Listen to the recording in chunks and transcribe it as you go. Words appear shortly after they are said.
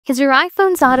Is your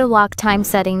iPhone's auto lock time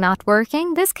setting not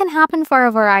working? This can happen for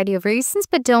a variety of reasons,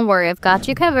 but don't worry, I've got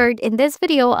you covered. In this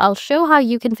video, I'll show how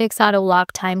you can fix auto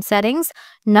lock time settings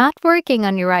not working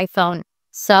on your iPhone.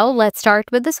 So let's start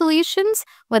with the solutions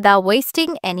without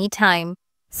wasting any time.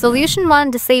 Solution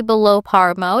 1. Disable low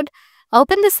power mode.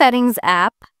 Open the Settings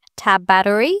app, tap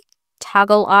Battery,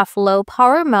 toggle off low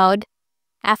power mode.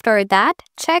 After that,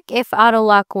 check if auto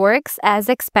lock works as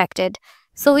expected.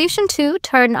 Solution 2.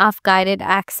 Turn off guided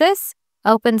access.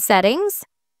 Open Settings,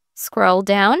 scroll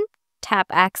down, tap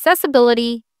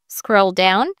Accessibility, scroll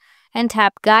down, and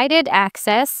tap Guided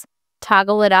Access.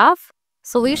 Toggle it off.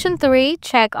 Solution 3.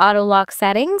 Check auto lock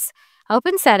settings.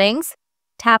 Open Settings,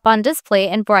 tap on Display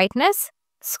and Brightness,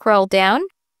 scroll down,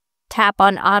 tap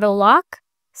on Auto Lock,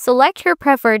 select your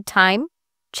preferred time,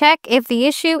 check if the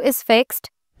issue is fixed.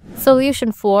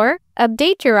 Solution 4.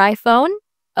 Update your iPhone.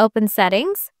 Open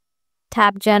Settings,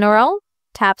 tap General,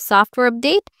 tap Software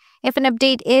Update. If an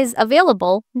update is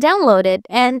available, download it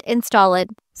and install it.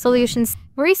 Solutions.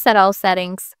 Reset all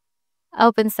settings.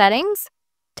 Open Settings,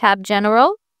 tap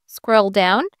General, scroll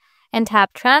down, and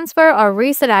tap Transfer or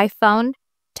Reset iPhone.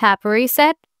 Tap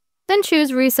Reset, then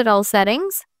choose Reset all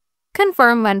settings.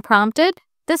 Confirm when prompted.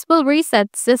 This will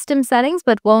reset system settings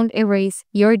but won't erase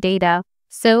your data.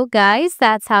 So guys,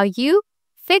 that's how you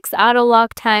fix auto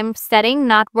lock time setting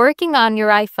not working on your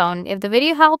iPhone. If the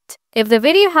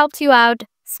video helped you out,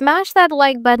 smash that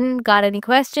like button. Got any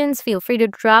questions? Feel free to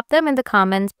drop them in the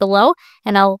comments below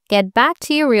and I'll get back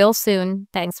to you real soon.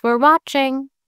 Thanks for watching.